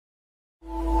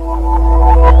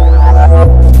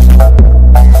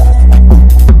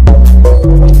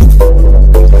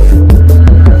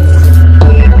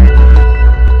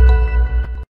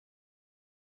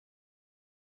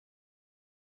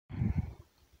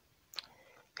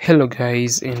Hello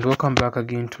guys, and welcome back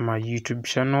again to my YouTube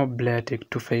channel BLAIR Tech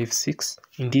 256.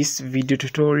 In this video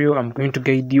tutorial I'm going to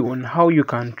guide you on how you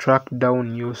can track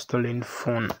down your stolen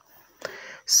phone.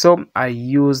 So I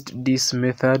used this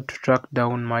method to track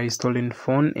down my stolen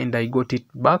phone and I got it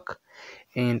back,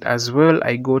 and as well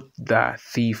I got the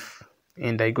thief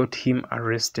and I got him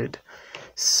arrested.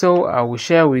 So I will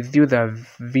share with you the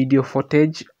video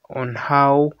footage on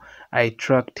how I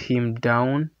tracked him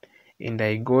down and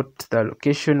I got the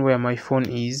location where my phone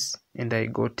is and I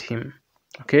got him.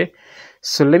 Okay,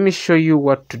 so let me show you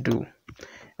what to do.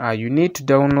 You need to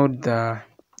download the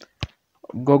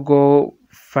Google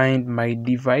Find My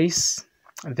Device.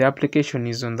 The application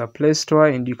is on the Play Store,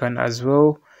 and you can as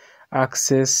well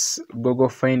access Google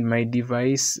Find My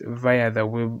Device via the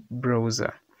web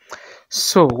browser.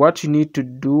 So what you need to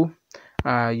do,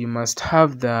 you must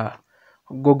have the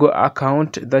Google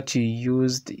account that you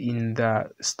used in the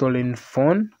stolen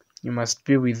phone. You must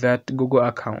be with that Google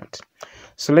account.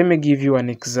 So let me give you an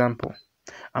example.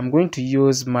 I'm going to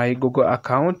use my Google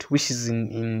account, which is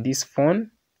in this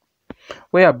phone,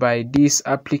 whereby this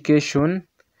application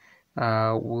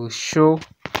will show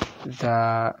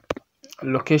the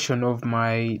location of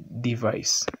my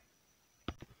device.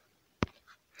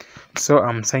 So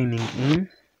I'm signing in,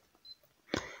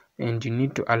 and you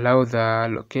need to allow the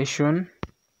location.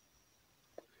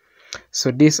 So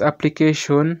this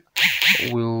application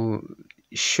will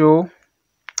show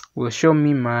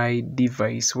me my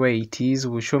device, where it is,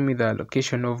 will show me the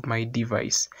location of my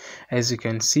device. As you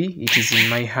can see, it is in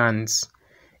my hands,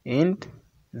 and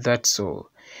that's all.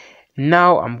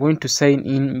 Now I'm going to sign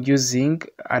in using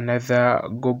another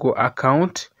Google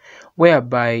account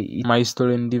whereby my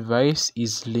stolen device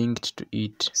is linked to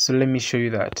it. So let me show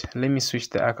you that. Let me switch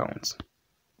the accounts.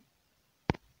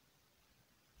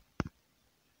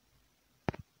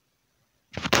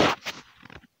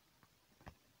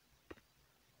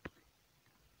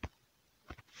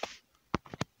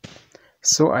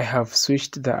 So I have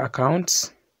switched the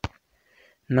accounts.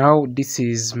 Now this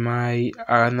is my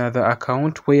another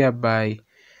account whereby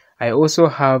I also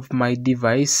have my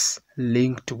device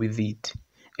linked with it,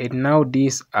 and now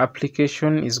this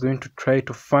application is going to try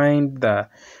to find the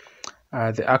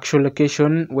actual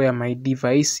location where my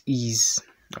device is.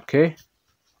 Okay,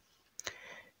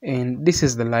 and this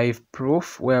is the live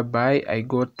proof whereby I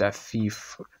got the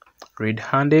thief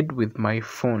red-handed with my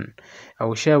phone. I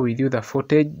will share with you the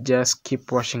footage. Just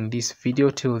keep watching this video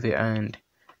till the end.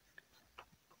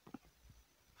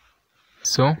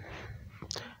 So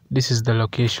this is the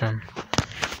location,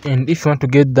 and if you want to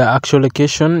get the actual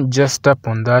location, just tap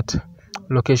on that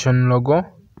location logo.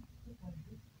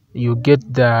 You get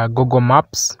the Google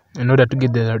Maps in order to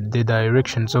get the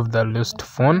directions of the lost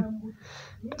phone.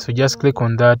 So just click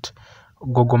on that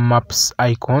Google Maps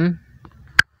icon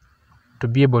to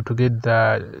be able to get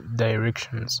the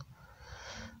directions.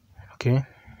 Okay,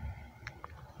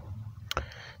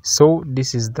 so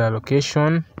this is the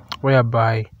location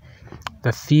whereby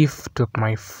the thief took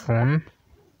my phone.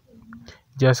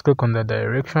 Just click on the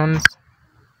directions.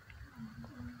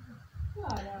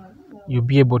 You'll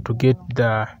be able to get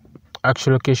the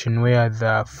actual location where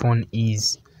the phone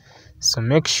is. So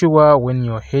make sure when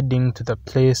you're heading to the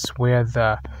place where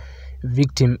the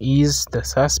victim is, the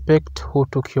suspect who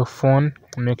took your phone,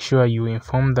 make sure you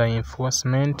inform the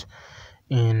enforcement,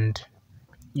 and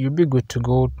you'll be good to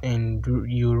go and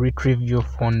you retrieve your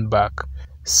phone back.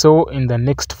 So in the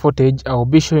next footage I'll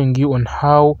be showing you on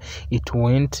how it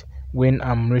went when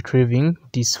I'm retrieving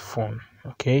this phone.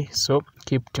 Okay, so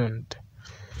keep tuned.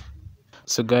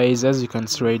 So guys, as you can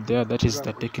see right there, that is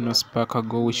the Tecno Spark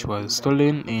Go which was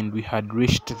stolen, and we had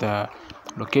reached the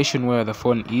location where the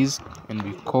phone is, and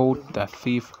we caught the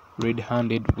thief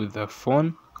red-handed with the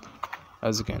phone.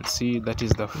 As you can see, that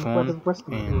is the phone,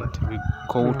 and we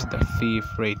caught the thief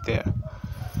right there.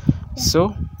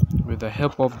 So with the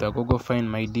help of the Google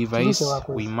Find My Device,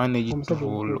 we managed to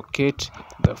locate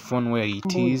the phone where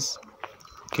it is.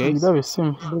 Okay,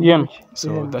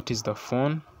 so that is the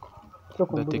phone, the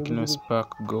Tecno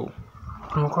Spark Go,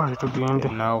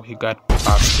 and now he got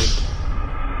busted.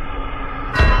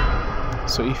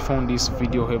 So if you found this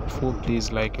video helpful,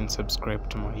 please like and subscribe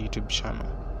to my YouTube channel.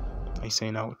 I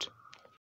sign out.